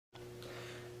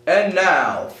And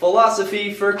now,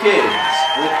 Philosophy for Kids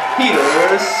with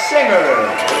Peter Singer.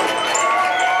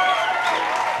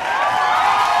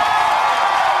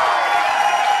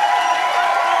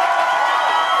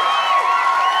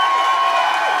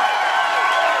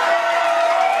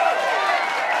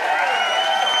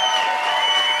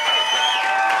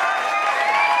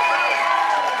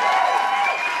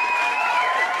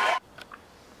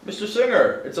 Mr.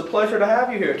 Singer, it's a pleasure to have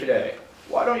you here today.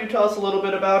 Why don't you tell us a little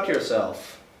bit about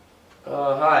yourself?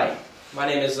 Hi, my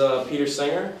name is Peter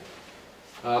Singer.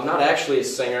 I'm not actually a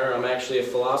singer, I'm actually a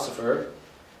philosopher.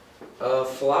 A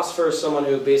philosopher is someone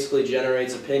who basically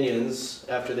generates opinions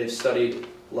after they've studied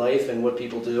life and what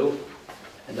people do.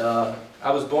 And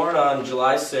I was born on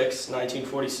July 6,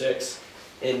 1946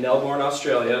 in Melbourne,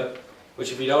 Australia,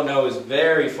 which if you don't know is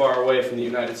very far away from the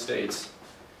United States.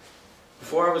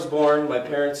 Before I was born, my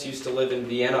parents used to live in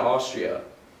Vienna, Austria.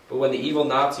 But when the evil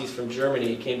Nazis from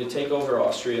Germany came to take over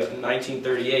Austria in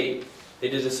 1938, they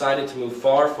decided to move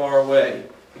far, far away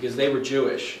because they were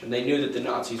Jewish and they knew that the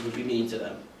Nazis would be mean to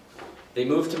them. They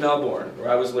moved to Melbourne, where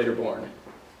I was later born.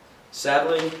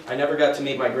 Sadly, I never got to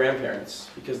meet my grandparents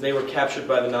because they were captured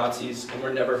by the Nazis and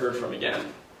were never heard from again.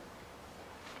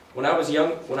 When I was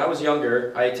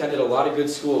younger, I attended a lot of good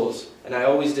schools and I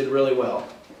always did really well.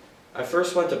 I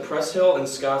first went to Press Hill and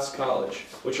Scots College,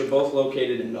 which are both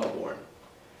located in Melbourne.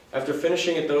 After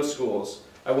finishing at those schools,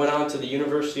 I went on to the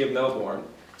University of Melbourne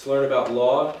to learn about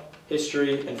law,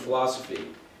 history, and philosophy,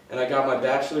 and I got my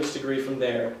bachelor's degree from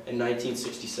there in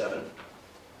 1967.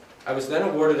 I was then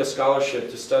awarded a scholarship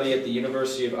to study at the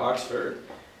University of Oxford,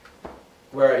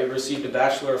 where I received a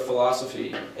Bachelor of Philosophy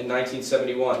in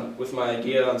 1971 with my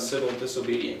idea on civil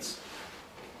disobedience.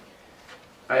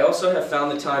 I also have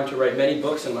found the time to write many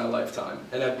books in my lifetime,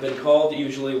 and have been called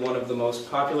usually one of the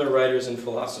most popular writers in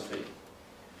philosophy.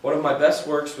 One of my best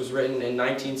works was written in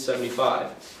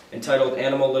 1975, entitled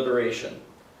Animal Liberation.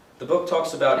 The book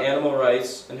talks about animal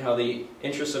rights and how the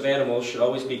interests of animals should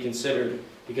always be considered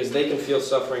because they can feel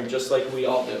suffering just like we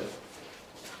all do.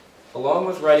 Along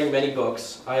with writing many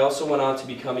books, I also went on to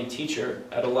become a teacher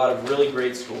at a lot of really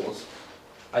great schools.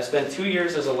 I spent 2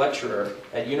 years as a lecturer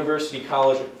at University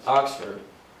College, Oxford,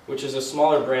 which is a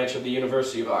smaller branch of the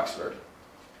University of Oxford.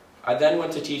 I then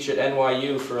went to teach at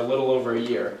NYU for a little over a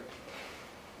year.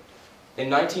 In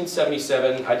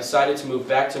 1977, I decided to move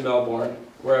back to Melbourne,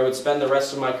 where I would spend the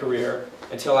rest of my career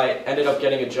until I ended up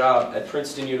getting a job at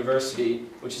Princeton University,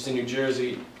 which is in New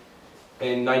Jersey,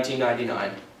 in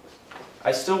 1999.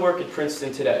 I still work at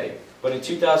Princeton today, but in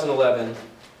 2011,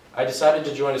 I decided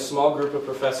to join a small group of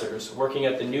professors working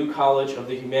at the New College of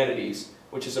the Humanities,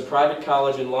 which is a private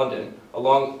college in London,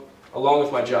 along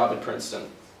with my job at Princeton.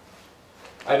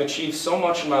 I've achieved so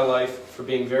much in my life for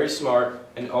being very smart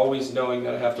and always knowing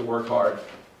that I have to work hard.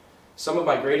 Some of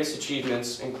my greatest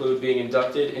achievements include being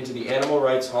inducted into the Animal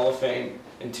Rights Hall of Fame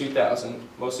in 2000,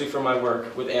 mostly for my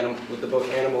work with the book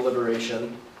Animal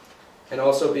Liberation, and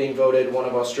also being voted one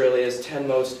of Australia's 10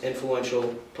 most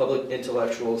influential public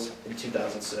intellectuals in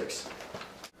 2006.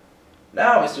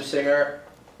 Now, Mr. Singer,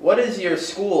 what is your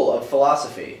school of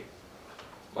philosophy?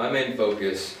 My main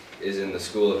focus is in the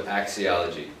School of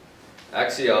Axiology.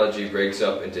 Axiology breaks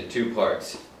up into two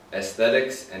parts,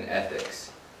 aesthetics and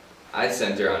ethics. I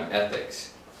center on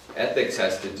ethics. Ethics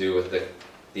has to do with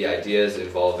the ideas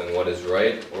involving what is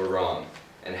right or wrong,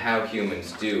 and how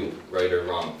humans do right or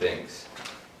wrong things.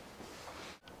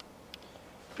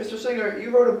 Mr. Singer, you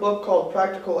wrote a book called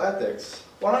Practical Ethics.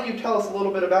 Why don't you tell us a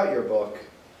little bit about your book?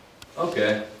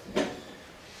 Okay.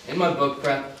 In my book,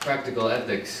 Practical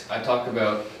Ethics, I talk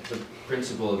about the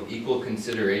principle of equal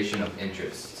consideration of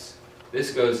interests.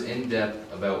 This goes in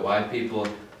depth about why people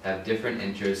have different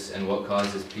interests and what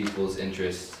causes people's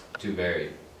interests to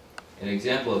vary. An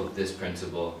example of this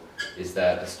principle is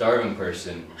that a starving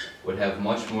person would have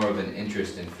much more of an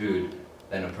interest in food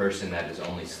than a person that is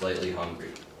only slightly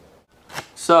hungry.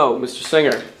 So, Mr.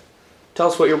 Singer, tell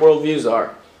us what your worldviews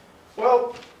are.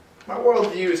 Well, my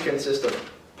worldviews consist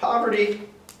of poverty,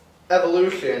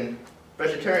 evolution,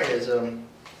 vegetarianism,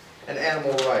 and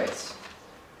animal rights.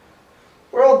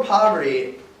 World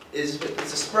poverty is a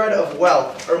spread of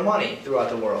wealth or money throughout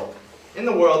the world. In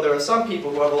the world, there are some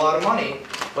people who have a lot of money,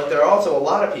 but there are also a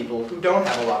lot of people who don't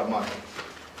have a lot of money.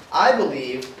 I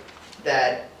believe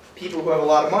that people who have a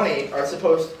lot of money are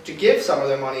supposed to give some of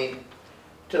their money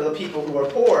to the people who are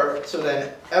poor so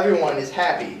that everyone is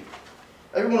happy.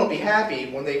 Everyone will be happy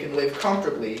when they can live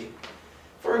comfortably.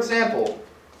 For example,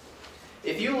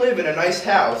 if you live in a nice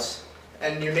house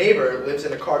and your neighbor lives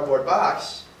in a cardboard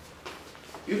box,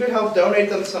 you could help donate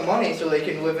them some money so they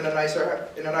can live in a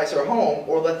nicer home,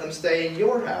 or let them stay in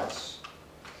your house.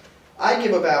 I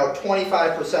give about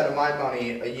 25% of my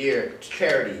money a year to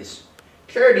charities.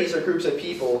 Charities are groups of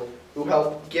people who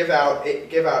help give out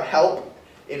help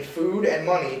in food and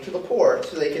money to the poor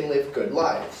so they can live good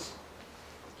lives.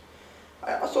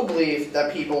 I also believe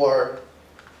that people are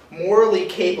morally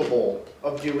capable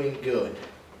of doing good.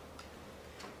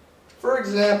 For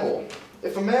example,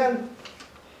 there's a man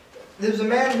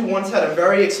who once had a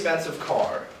very expensive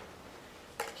car.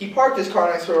 He parked his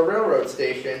car next to a railroad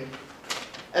station,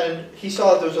 and he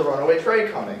saw that there was a runaway train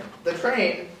coming. The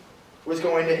train was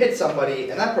going to hit somebody,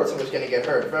 and that person was going to get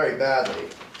hurt very badly.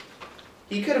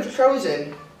 He could have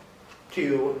chosen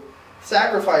to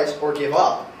sacrifice or give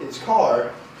up his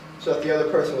car so that the other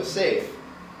person was safe.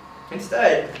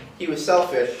 Instead, he was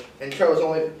selfish and chose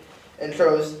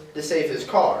to save his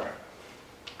car.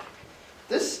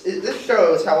 This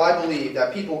shows how I believe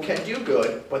that people can do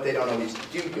good, but they don't always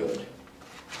do good.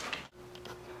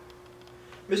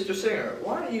 Mr. Singer,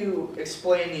 why don't you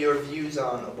explain your views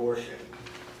on abortion?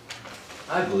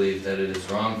 I believe that it is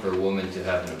wrong for a woman to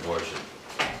have an abortion.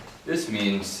 This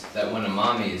means that when a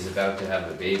mommy is about to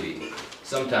have a baby,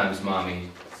 sometimes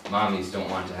mommies don't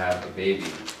want to have a baby,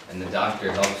 and the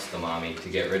doctor helps the mommy to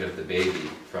get rid of the baby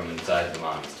from inside the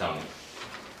mommy's tummy.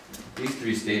 These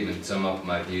three statements sum up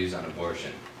my views on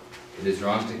abortion. It is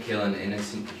wrong to kill an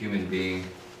innocent human being.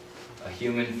 A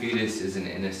human fetus is an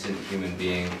innocent human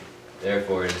being.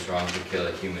 Therefore, it is wrong to kill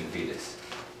a human fetus.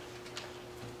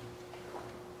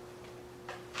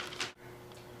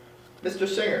 Mr.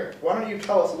 Singer, why don't you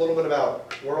tell us a little bit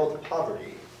about world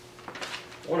poverty?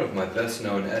 One of my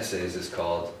best-known essays is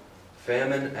called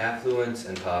Famine, Affluence,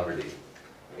 and Poverty.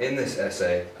 In this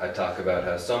essay, I talk about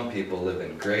how some people live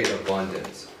in great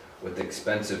abundance with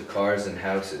expensive cars and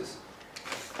houses,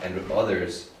 and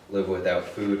others live without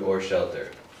food or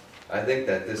shelter. I think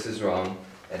that this is wrong,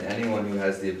 and anyone who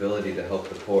has the ability to help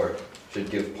the poor should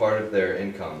give part of their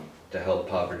income to help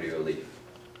poverty relief.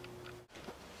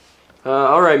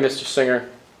 All right, Mr. Singer.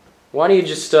 Why don't you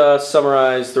just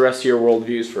summarize the rest of your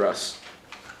worldviews for us?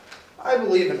 I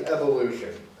believe in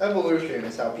evolution. Evolution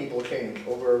is how people change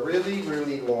over a really,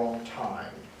 really long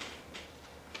time.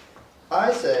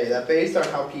 I say that based on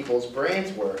how people's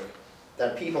brains work,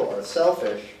 that people are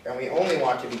selfish and we only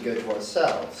want to be good to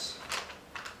ourselves.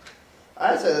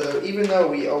 I say that even though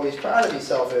we always try to be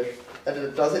selfish, that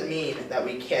it doesn't mean that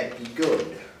we can't be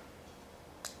good.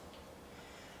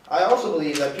 I also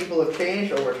believe that people have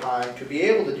changed over time to be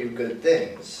able to do good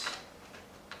things.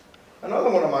 Another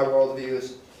one of my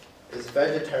worldviews is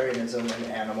vegetarianism and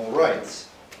animal rights.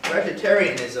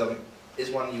 Vegetarianism is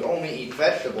when you only eat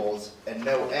vegetables and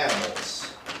no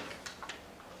animals.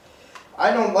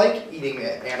 I don't like eating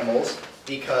animals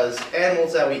because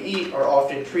animals that we eat are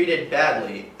often treated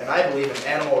badly, and I believe in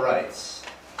animal rights.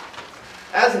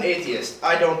 As an atheist,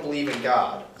 I don't believe in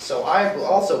God, so I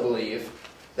also believe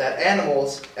that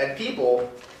animals and people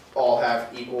all have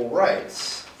equal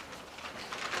rights.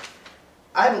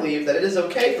 I believe that it is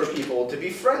okay for people to be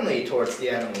friendly towards the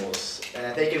animals, and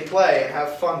that they can play and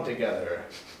have fun together.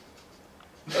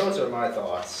 Those are my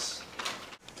thoughts.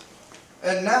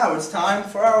 And now it's time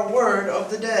for our word of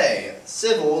the day,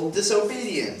 civil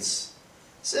disobedience.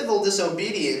 Civil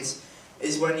disobedience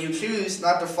is when you choose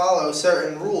not to follow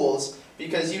certain rules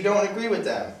because you don't agree with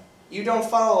them. You don't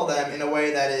follow them in a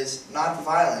way that is not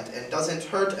violent and doesn't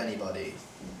hurt anybody.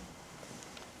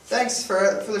 Thanks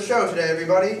for the show today,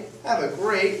 everybody. Have a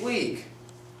great week.